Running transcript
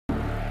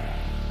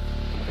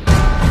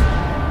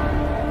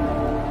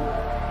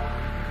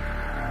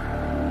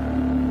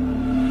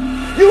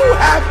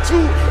have to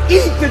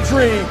eat the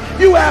dream.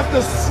 You have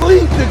to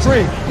sleep the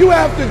dream. You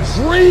have to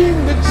dream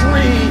the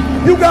dream.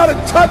 You gotta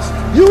touch,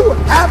 you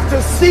have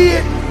to see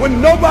it when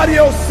nobody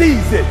else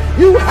sees it.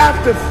 You have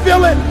to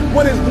feel it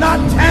when it's not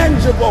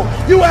tangible.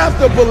 You have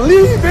to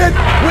believe it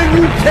when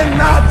you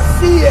cannot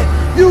see it.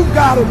 You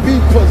gotta be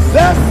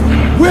possessed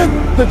with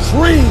the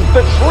dream.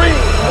 The dream.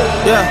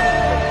 Yeah.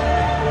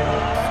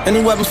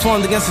 Any weapons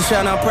formed against us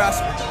shall not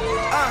prosper.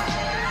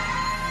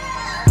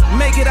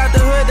 Make it out the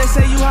hood, they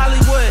say you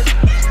Hollywood.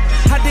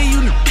 How dare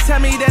you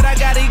tell me that I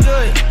got it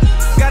good?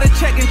 Gotta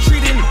check and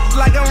treat it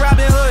like I'm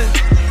Robin Hood.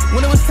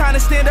 When it was time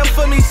to stand up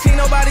for me, see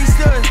nobody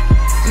stood.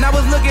 And I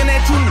was looking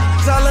at you,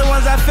 all the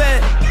ones I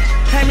fed.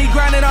 Had me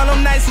grinding all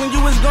them nights when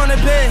you was going to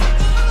bed.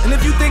 And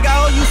if you think I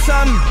owe you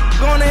something,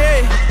 go on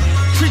ahead.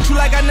 Treat you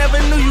like I never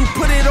knew you,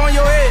 put it on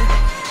your head.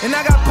 And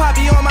I got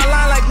Poppy on my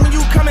line like when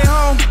you coming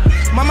home.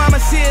 My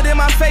mama see it in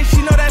my face, she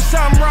know that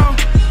something wrong.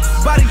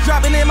 Body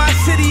dropping in my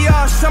city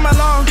all summer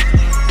long.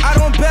 I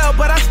don't bail,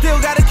 but I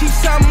still gotta keep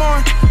something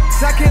on.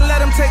 Cause I can't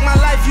let him take my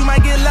life. You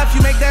might get left,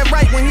 you make that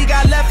right. When he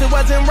got left, it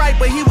wasn't right,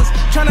 but he was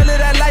trying to live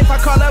that life. I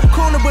call up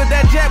Kuna, but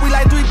that jet, we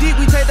like 3 deep,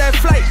 we take that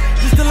flight.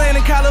 Just to land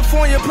in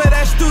California, play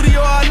that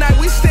studio all night.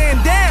 We stand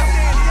down.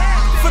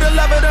 For the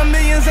love of the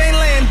millions, ain't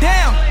laying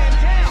down.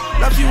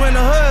 Left you in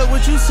the hood,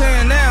 what you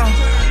saying now?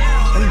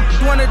 And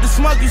you wanted to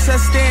smoke, you said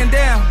stand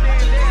down.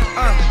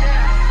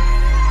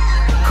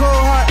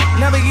 Cold heart,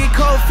 never get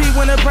cold feet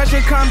when the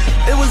pressure come.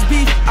 It was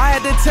beef, I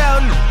had to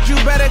tell you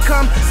better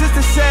come.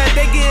 Sister said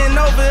they getting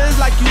over, it's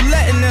like you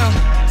letting them.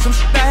 Some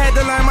shit I had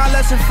to learn my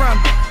lesson from.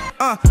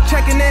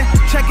 Checking in,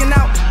 checking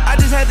out, I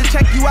just had to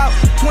check you out.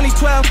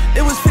 2012,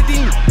 it was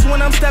 15 when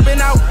I'm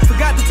stepping out.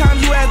 Forgot the time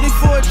you asked me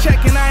for a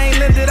check and I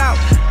ain't lived it out.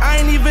 I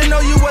ain't even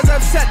know you was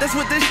upset, that's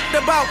what this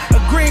shit about.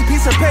 A green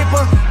piece of paper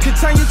can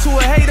turn you to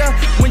a hater.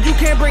 When you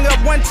can't bring up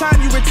one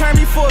time, you return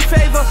me for a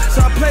favor.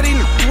 So I play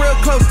these real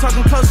close,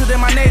 talking closer than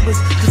my neighbors.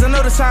 Cause I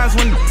know the signs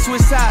when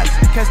switch sides,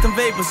 catch them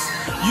vapors.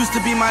 Used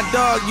to be my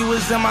dog, you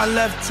was in my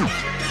left too.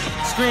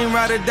 Scream,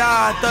 ride or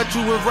die, I thought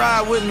you would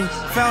ride with me.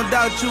 Found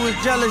out you was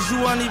jealous,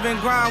 you won't even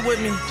grind with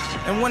me.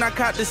 And when I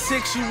caught the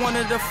 6, you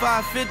wanted the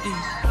 550.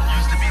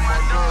 Used to be my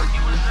dog,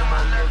 you was in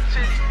my left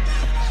titty.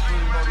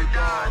 Scream, ride or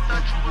die, I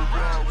thought you would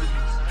ride with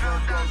me.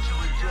 Found out you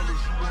was jealous,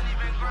 you won't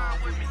even grind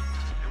with me.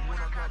 And when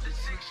I caught the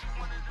 6, you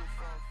wanted the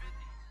 550.